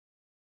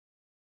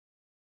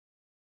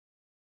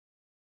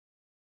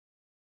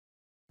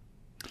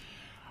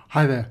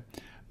Hi there.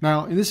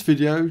 Now in this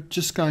video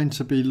just going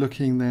to be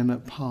looking then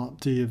at part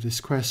D of this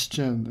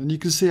question, and you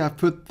can see I've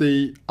put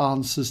the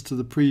answers to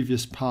the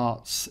previous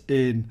parts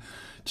in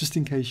just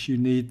in case you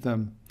need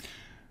them.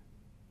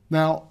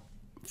 Now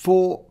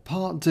for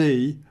part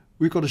D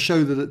we've got to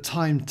show that at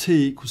time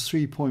t equals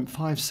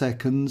 3.5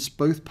 seconds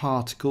both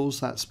particles,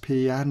 that's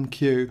P and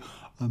Q,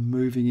 are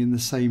moving in the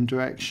same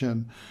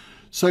direction.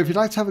 So if you'd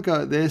like to have a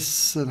go at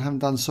this and haven't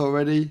done so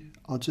already,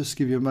 I'll just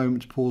give you a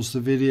moment to pause the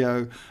video,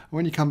 and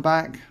when you come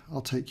back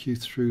I'll take you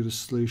through the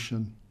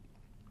solution.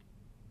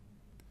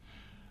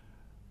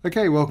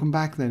 Okay, welcome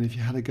back then if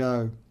you had a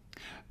go.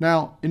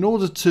 Now in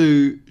order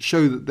to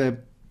show that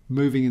they're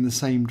moving in the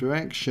same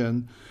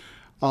direction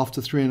after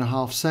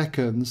 3.5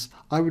 seconds,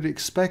 I would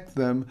expect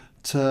them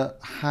to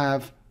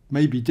have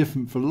maybe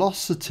different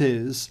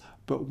velocities,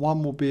 but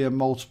one will be a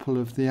multiple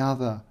of the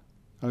other.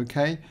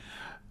 Okay,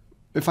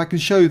 if I can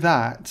show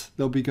that,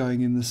 they'll be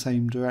going in the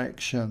same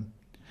direction.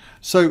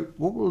 So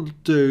what we'll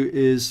do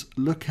is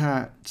look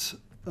at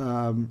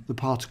the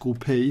particle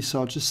P, so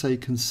I'll just say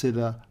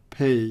consider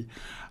P,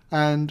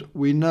 and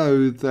we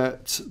know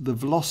that the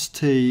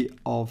velocity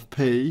of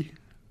P,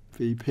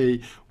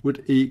 Vp,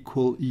 would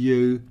equal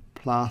u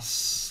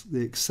plus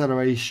the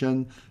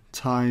acceleration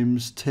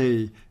times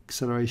t,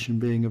 acceleration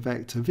being a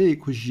vector, v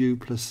equals u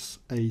plus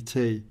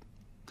at.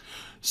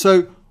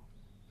 So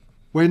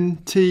when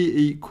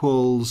t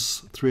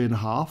equals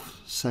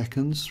 3.5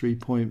 seconds,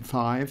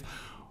 3.5,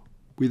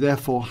 we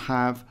therefore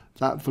have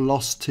that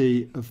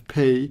velocity of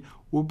P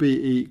will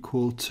be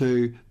equal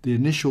to the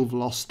initial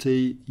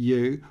velocity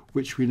u,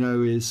 which we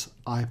know is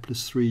I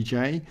plus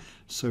 3j.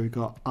 So we've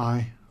got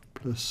I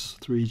plus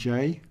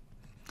 3j.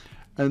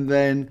 And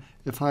then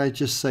if I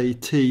just say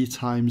t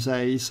times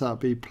a, so that'd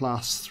be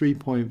plus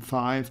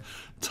 3.5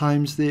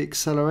 times the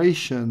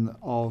acceleration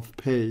of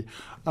P.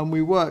 And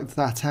we worked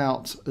that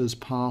out as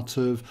part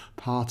of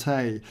part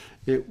A.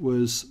 It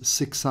was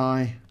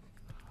 6i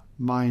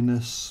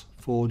minus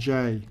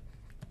 4j.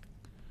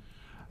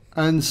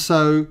 And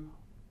so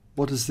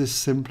what does this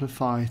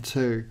simplify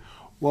to?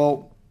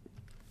 Well,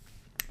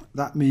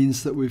 that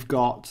means that we've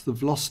got the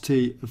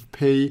velocity of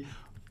P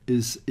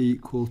is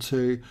equal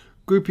to,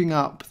 grouping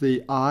up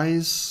the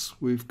i's,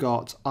 we've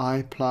got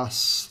I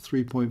plus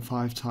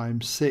 3.5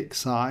 times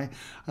 6i, and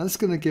that's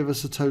going to give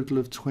us a total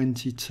of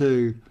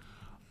 22i.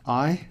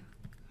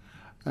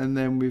 And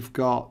then we've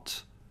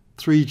got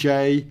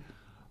 3j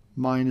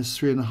minus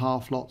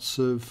 3.5 lots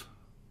of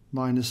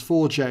minus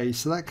 4j,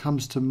 so that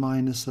comes to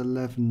minus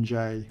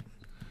 11j.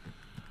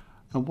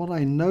 And what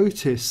I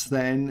notice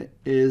then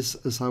is,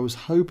 as I was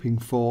hoping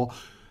for,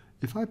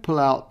 if I pull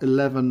out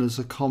 11 as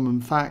a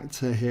common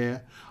factor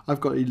here,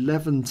 I've got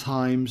 11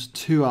 times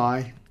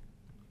 2i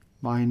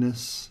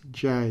minus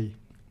j.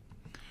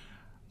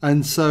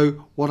 And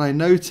so what I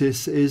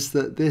notice is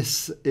that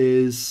this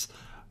is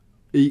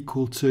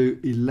equal to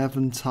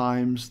 11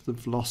 times the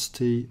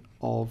velocity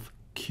of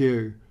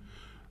Q.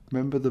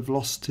 Remember, the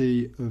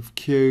velocity of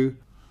Q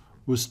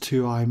was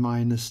 2i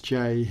minus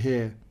j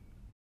here.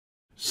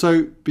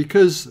 So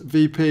because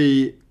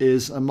Vp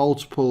is a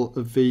multiple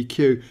of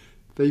Vq,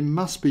 they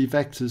must be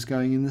vectors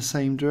going in the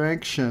same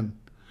direction.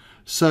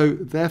 So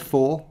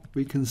therefore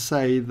we can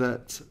say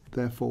that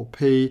therefore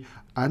P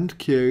and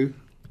Q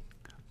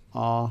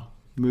are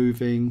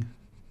moving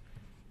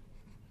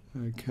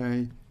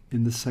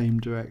in the same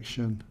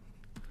direction.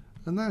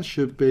 And that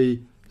should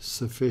be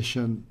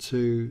sufficient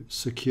to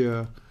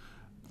secure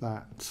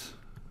that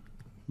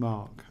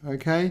mark.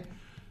 Okay,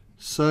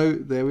 so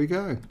there we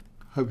go.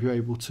 Hope you're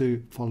able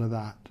to follow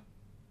that.